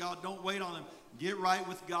serving God, don't wait on them. Get right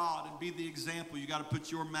with God and be the example. You got to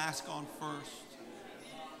put your mask on first.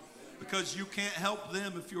 Because you can't help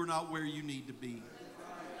them if you're not where you need to be.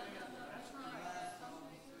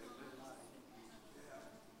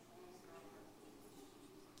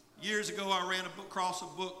 Years ago, I ran across a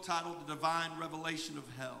book titled The Divine Revelation of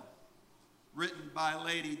Hell, written by a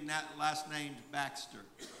lady last named Baxter.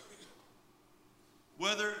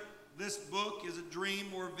 Whether this book is a dream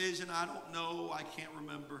or a vision, I don't know. I can't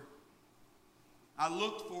remember. I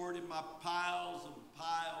looked for it in my piles and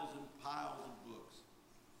piles and piles of books.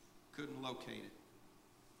 Couldn't locate it.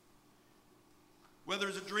 Whether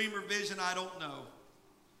it's a dream or vision, I don't know.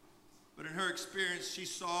 But in her experience, she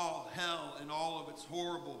saw hell in all of its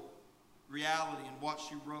horrible reality, and what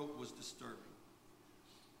she wrote was disturbing.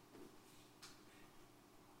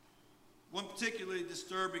 One particularly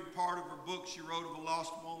disturbing part of her book, she wrote of a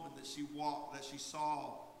lost woman that she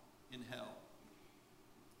saw in hell.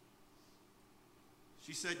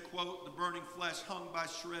 She said, quote, the burning flesh hung by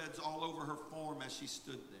shreds all over her form as she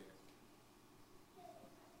stood there.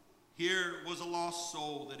 Here was a lost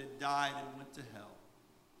soul that had died and went to hell.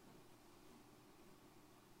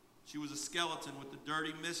 She was a skeleton with the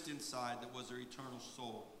dirty mist inside that was her eternal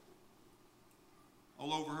soul.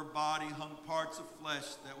 All over her body hung parts of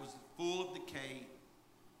flesh that was full of decay,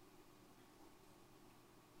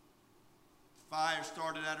 Fire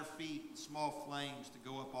started at her feet, small flames to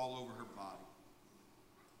go up all over her body.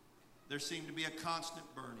 There seemed to be a constant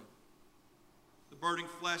burning. The burning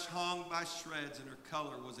flesh hung by shreds, and her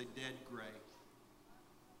color was a dead gray.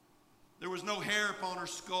 There was no hair upon her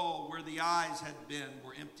skull. Where the eyes had been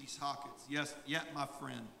were empty sockets. Yes, yet, my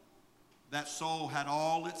friend, that soul had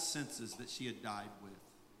all its senses that she had died with.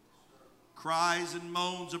 Cries and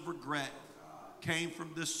moans of regret came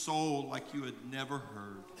from this soul like you had never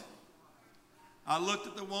heard. I looked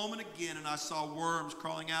at the woman again, and I saw worms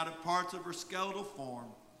crawling out of parts of her skeletal form.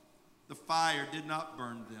 The fire did not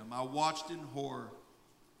burn them. I watched in horror.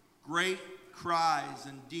 Great cries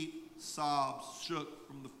and deep sobs shook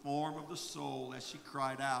from the form of the soul as she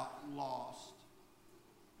cried out, lost,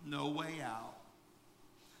 no way out,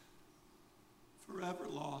 forever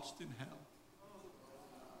lost in hell.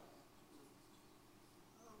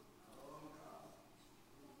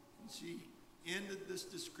 And she ended this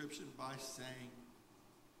description by saying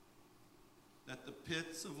that the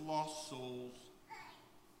pits of lost souls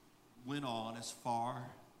went on as far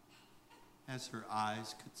as her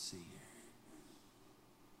eyes could see.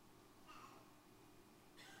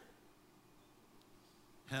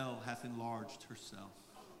 Hell hath enlarged herself,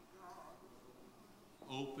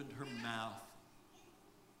 opened her mouth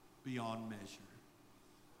beyond measure.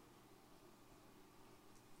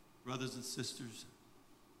 Brothers and sisters,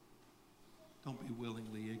 don't be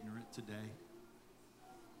willingly ignorant today.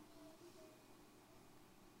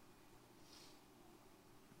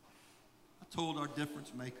 I told our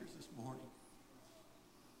difference makers this morning.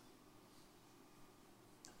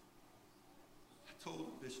 I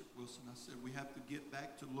told Bishop Wilson, I said, we have to get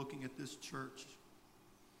back to looking at this church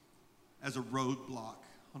as a roadblock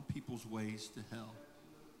on people's ways to hell.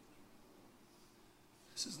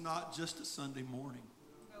 This is not just a Sunday morning.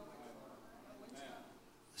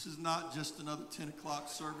 This is not just another 10 o'clock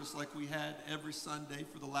service like we had every Sunday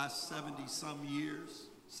for the last 70-some years,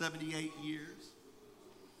 78 years.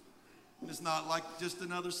 And it's not like just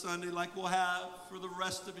another Sunday like we'll have for the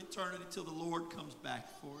rest of eternity till the Lord comes back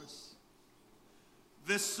for us.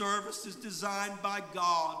 This service is designed by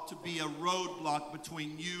God to be a roadblock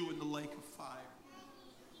between you and the lake of fire.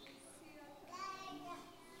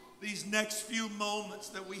 These next few moments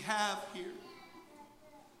that we have here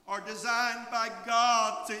are designed by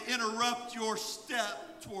God to interrupt your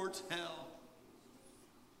step towards hell.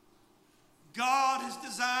 God has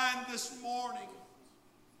designed this morning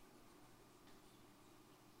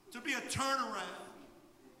to be a turnaround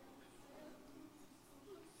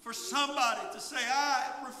for somebody to say, I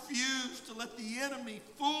refuse to let the enemy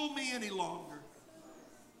fool me any longer.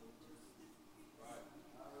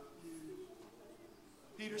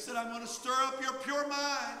 Peter said, I'm going to stir up your pure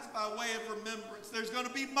minds by way of remembrance. There's going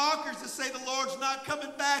to be mockers that say the Lord's not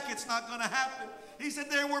coming back. It's not going to happen. He said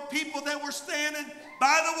there were people that were standing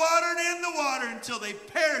by the water and in the water until they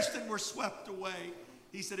perished and were swept away.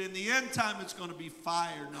 He said in the end time it's going to be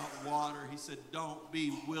fire, not water. He said don't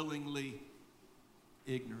be willingly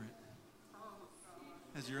ignorant.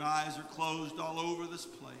 As your eyes are closed all over this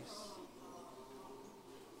place,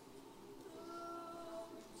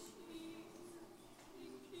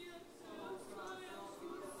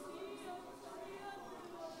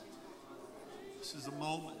 this is a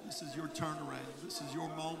moment. This is your turnaround. This is your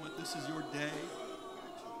moment. This is your day.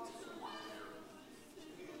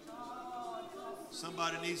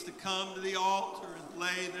 Somebody needs to come to the altar and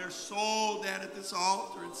lay their soul down at this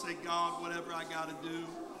altar and say, God, whatever I got to do,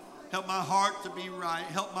 help my heart to be right.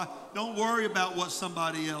 Don't worry about what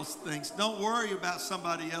somebody else thinks. Don't worry about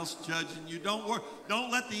somebody else judging you. Don't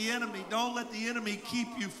let the enemy keep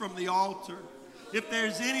you from the altar. If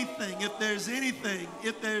there's anything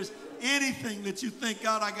that you think,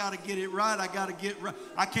 God, I got to get it right.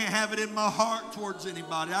 I can't have it in my heart towards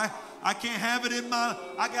anybody. I can't have it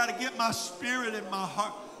I got to get my spirit in my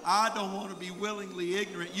heart. I don't want to be willingly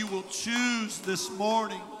ignorant. You will choose this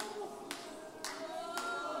morning.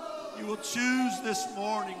 You will choose this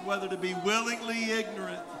morning whether to be willingly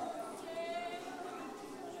ignorant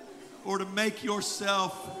or to make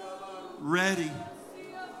yourself ready.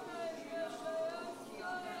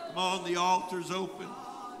 Come on, the altar's open.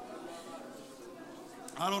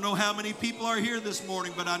 I don't know how many people are here this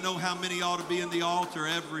morning, but I know how many ought to be in the altar,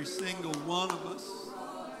 every single one of us.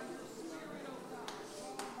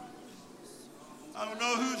 I don't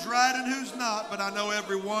know who's right and who's not, but I know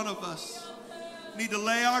every one of us need to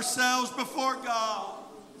lay ourselves before God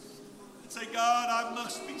and say, God, I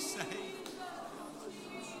must be saved.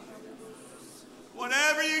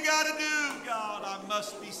 Whatever you got to do, God, I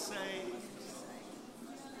must be saved.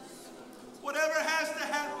 Whatever has to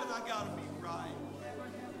happen, I got to be right.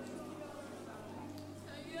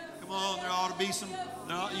 Come on, there ought ought to be some,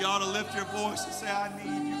 you ought to lift your voice and say, I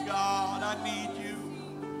need you, God. I need you.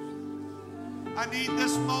 I need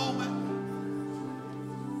this moment.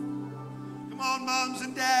 Come on, moms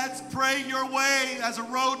and dads, pray your way as a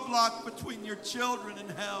roadblock between your children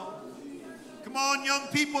and hell. Come on, young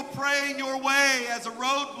people, pray your way as a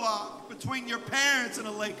roadblock between your parents and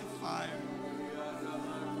a lake of fire.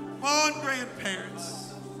 Come on, grandparents.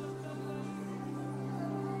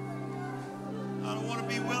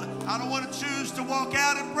 I don't want to choose to walk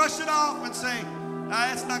out and brush it off and say,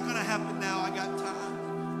 nah, it's not going to happen now. I got time.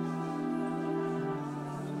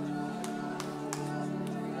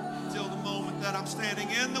 Until the moment that I'm standing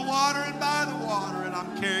in the water and by the water and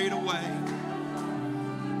I'm carried away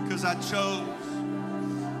because I chose.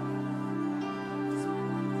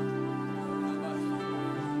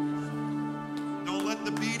 Don't let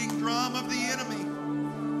the beating drum of the enemy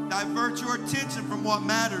divert your attention from what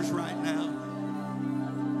matters right now.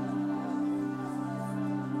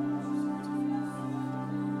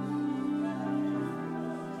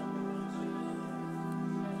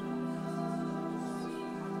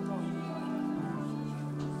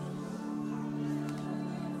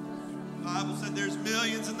 There's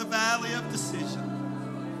millions in the valley of decision.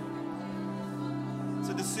 It's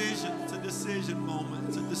a decision. It's a decision moment.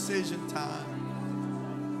 It's a decision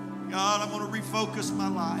time. God, I'm going to refocus my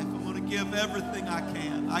life. I'm going to give everything I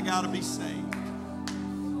can. I got to be saved.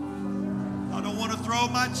 I don't want to throw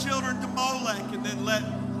my children to Molech and then let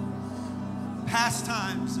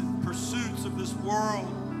pastimes and pursuits of this world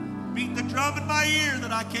beat the drum in my ear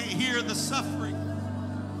that I can't hear the suffering.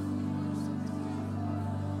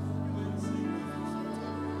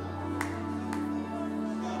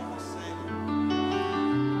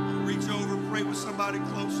 Somebody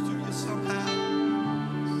close to you somehow.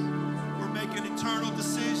 We're making eternal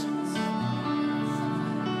decisions.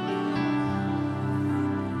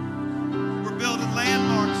 We're building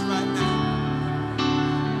landmarks right now.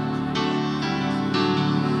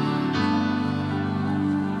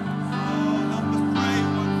 Oh, help us pray.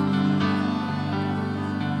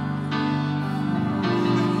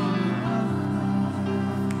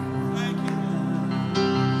 Thank you,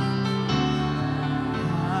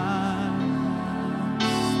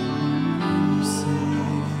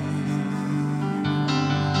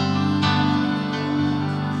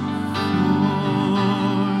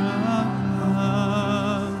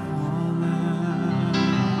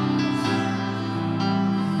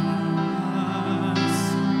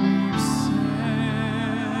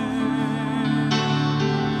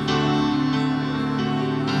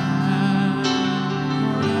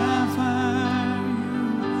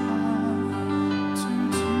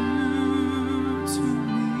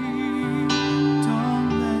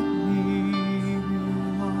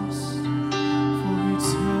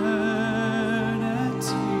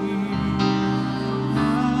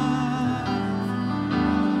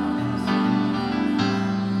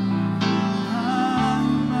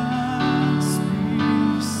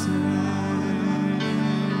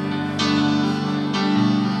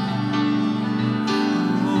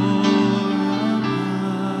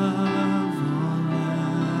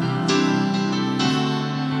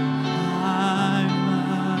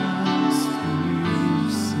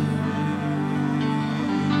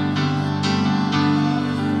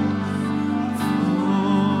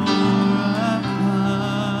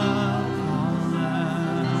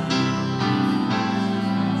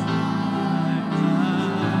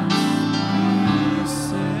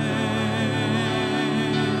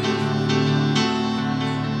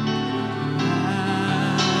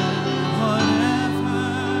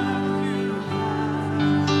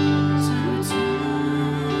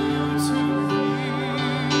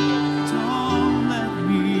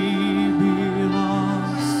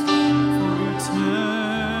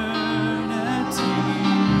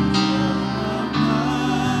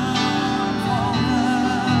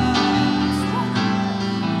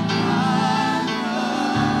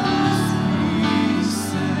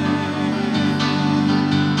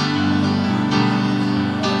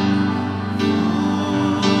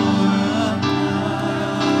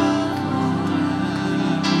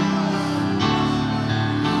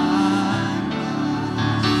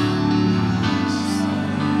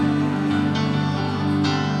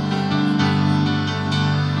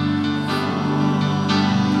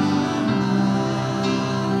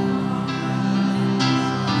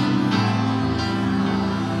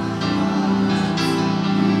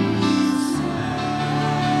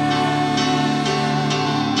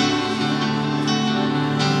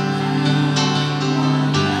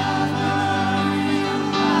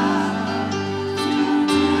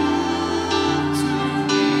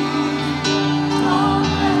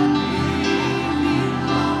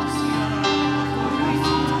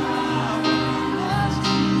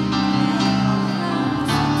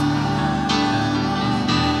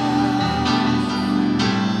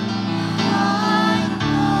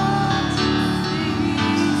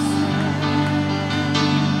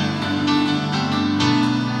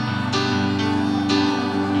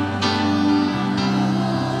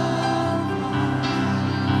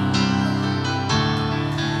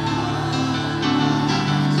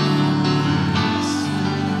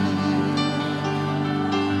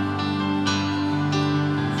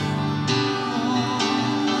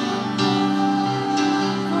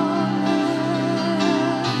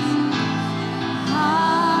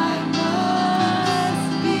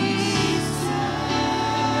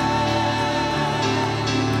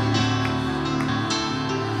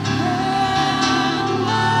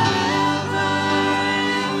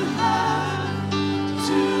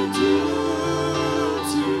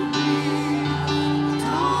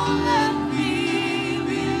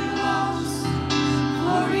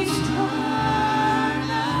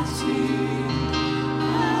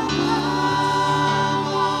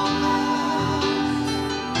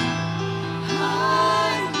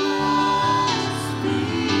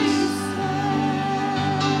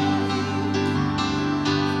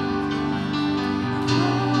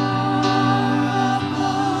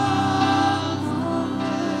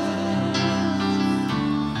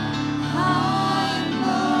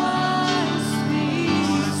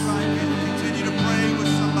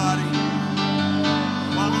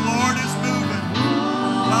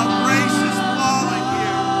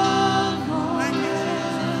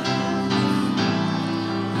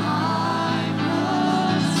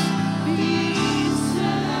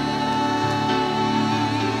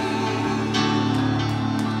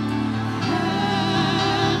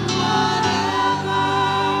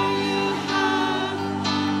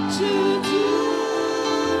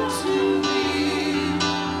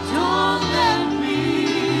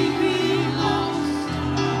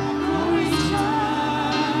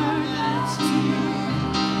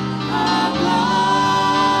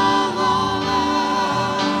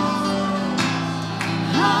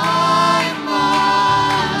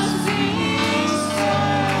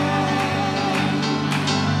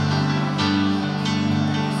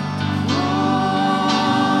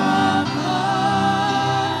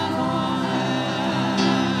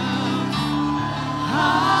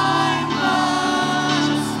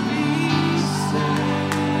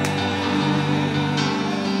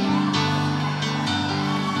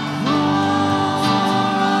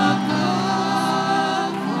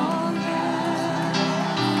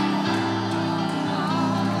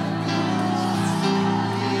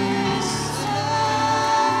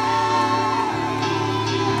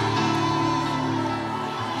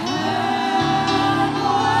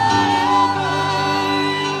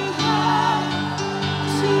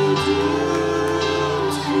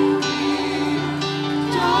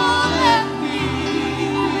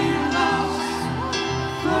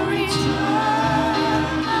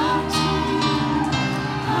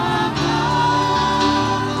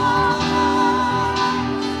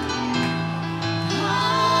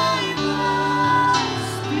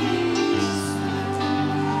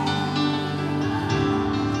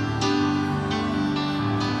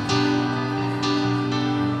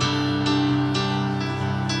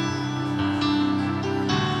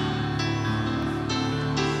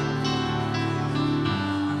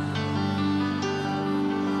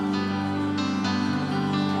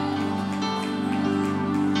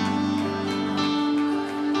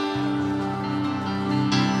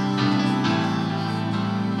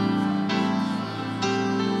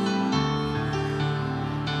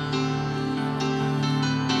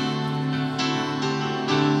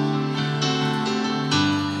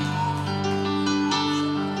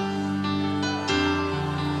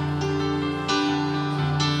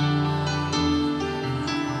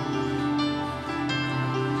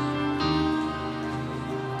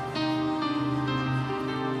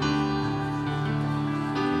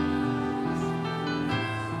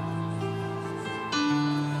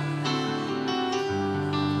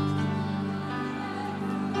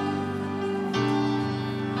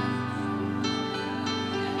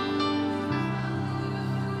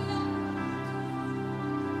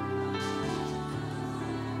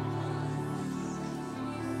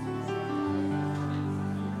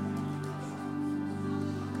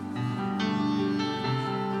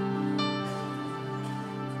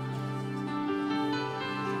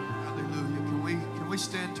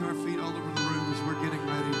 stand to our feet all over the room as we're getting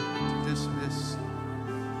ready to dismiss.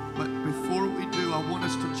 But before we do, I want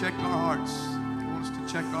us to check our hearts. I want us to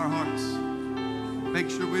check our hearts. Make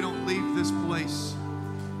sure we don't leave this place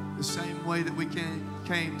the same way that we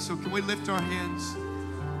came. So can we lift our hands,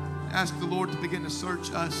 ask the Lord to begin to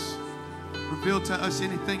search us, reveal to us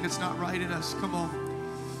anything that's not right in us. Come on.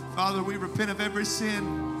 Father, we repent of every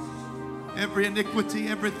sin, every iniquity,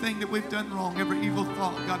 everything that we've done wrong, every evil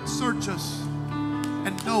thought. God, search us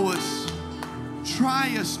and know us.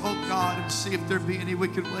 Try us, oh God, and see if there be any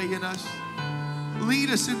wicked way in us. Lead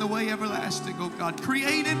us in the way everlasting, oh God.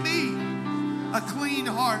 Create in me a clean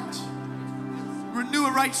heart. Renew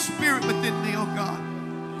a right spirit within me, oh God.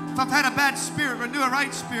 If I've had a bad spirit, renew a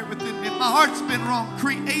right spirit within me. If my heart's been wrong,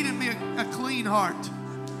 create in me a clean heart.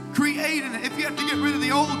 Create in it. If you have to get rid of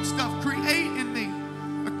the old stuff, create in me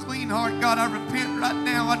a clean heart. God, I repent right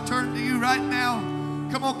now. I turn to you right now.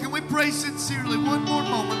 Come on, can we pray sincerely? One more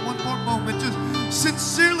moment. Just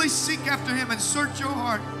sincerely seek after him and search your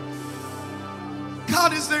heart.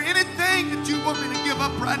 God, is there anything that you want me to give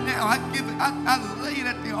up right now? I give it. I lay it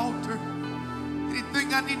at the altar.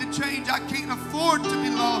 Anything I need to change, I can't afford to be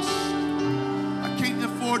lost. I can't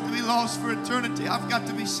afford to be lost for eternity. I've got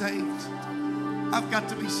to be saved. I've got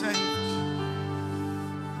to be saved.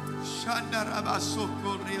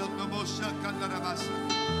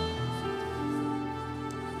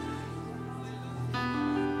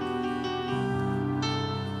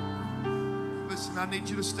 Listen, I need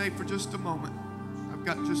you to stay for just a moment. I've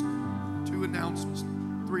got just three announcements.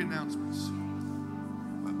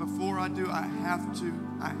 But before I do, I have to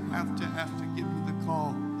give you the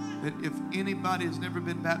call that if anybody has never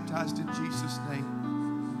been baptized in Jesus' name,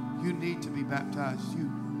 you need to be baptized. You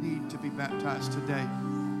need to be baptized today.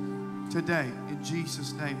 Today, in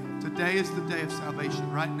Jesus' name. Today is the day of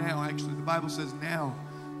salvation. Right now, actually, the Bible says now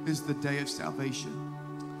is the day of salvation.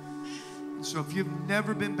 And so if you've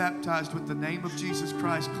never been baptized with the name of Jesus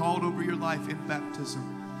Christ called over your life in baptism,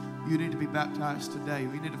 you need to be baptized today.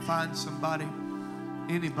 We need to find somebody,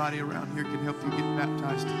 anybody around here can help you get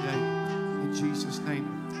baptized today. In Jesus' name.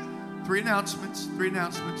 Three announcements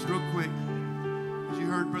real quick. As you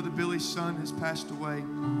heard, Brother Billy's son has passed away.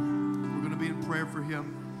 We're going to be in prayer for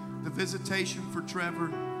him. The visitation for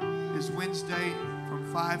Trevor is Wednesday from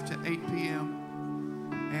 5 to 8 p.m.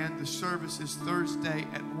 And the service is Thursday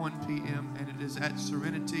at 1 p.m. And it is at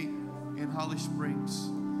Serenity in Holly Springs.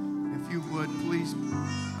 If you would, please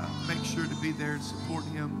make sure to be there and support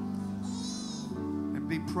him. And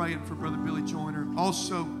be praying for Brother Billy Joyner.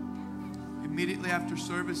 Also, immediately after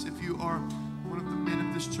service, if you are one of the men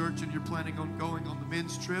of this church and you're planning on going on the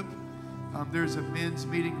men's trip, there's a men's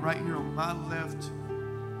meeting right here on my left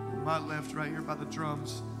right here by the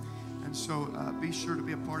drums. And so be sure to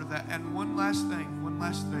be a part of that. And one last thing.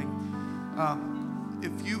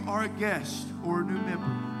 If you are a guest or a new member,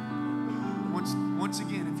 once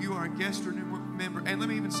again, if you are a guest or a new member, and let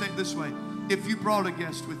me even say it this way, if you brought a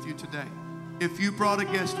guest with you today,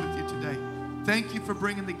 thank you for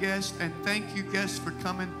bringing the guest, and thank you, guests, for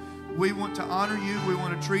coming. We want to honor you. We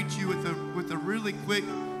want to treat you with a really quick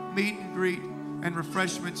meet and greet and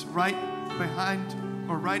refreshments right behind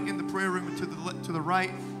or right in the prayer room and to the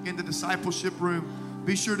right in the discipleship room.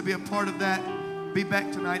 Be sure to be a part of that. Be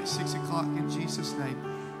back tonight at 6 o'clock in Jesus' name.